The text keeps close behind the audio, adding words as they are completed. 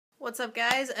What's up,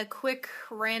 guys? A quick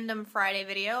random Friday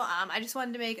video. I just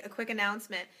wanted to make a quick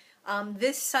announcement.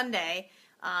 This Sunday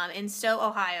in Stow,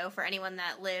 Ohio, for anyone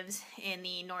that lives in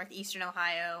the northeastern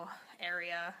Ohio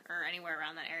area, or anywhere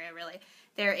around that area really,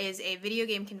 there is a video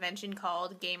game convention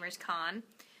called Gamers Con.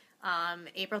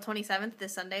 April 27th,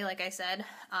 this Sunday, like I said.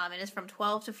 It is from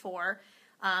 12 to 4.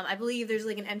 I believe there's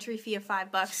like an entry fee of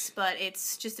 $5, but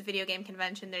it's just a video game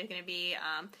convention. There's going to be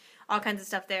all kinds of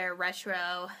stuff there,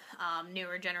 retro,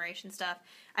 newer generation stuff.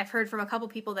 I've heard from a couple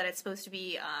people that it's supposed to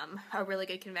be a really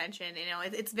good convention. You know,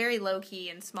 it's very low-key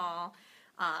and small.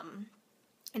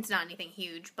 It's not anything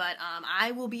huge, but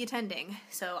I will be attending,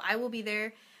 so I will be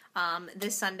there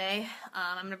this Sunday.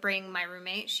 I'm going to bring my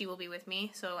roommate. She will be with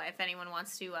me, so if anyone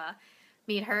wants to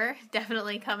meet her,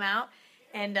 definitely come out.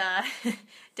 And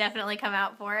definitely come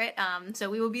out for it. So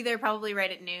we will be there probably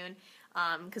right at noon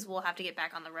because we'll have to get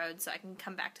back on the road so I can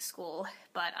come back to school.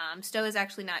 But Stow is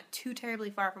actually not too terribly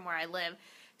far from where I live.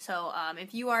 So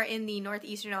if you are in the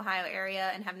northeastern Ohio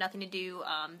area and have nothing to do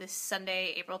this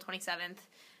Sunday, April 27th,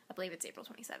 I believe it's April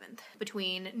 27th,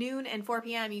 between noon and 4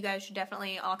 p.m., you guys should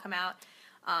definitely all come out.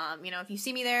 You know, if you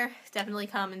see me there, definitely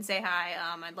come and say hi.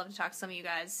 I'd love to talk to some of you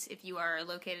guys if you are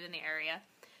located in the area.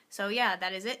 So yeah,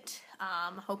 that is it.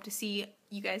 Hope to see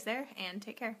you guys there, and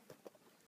take care.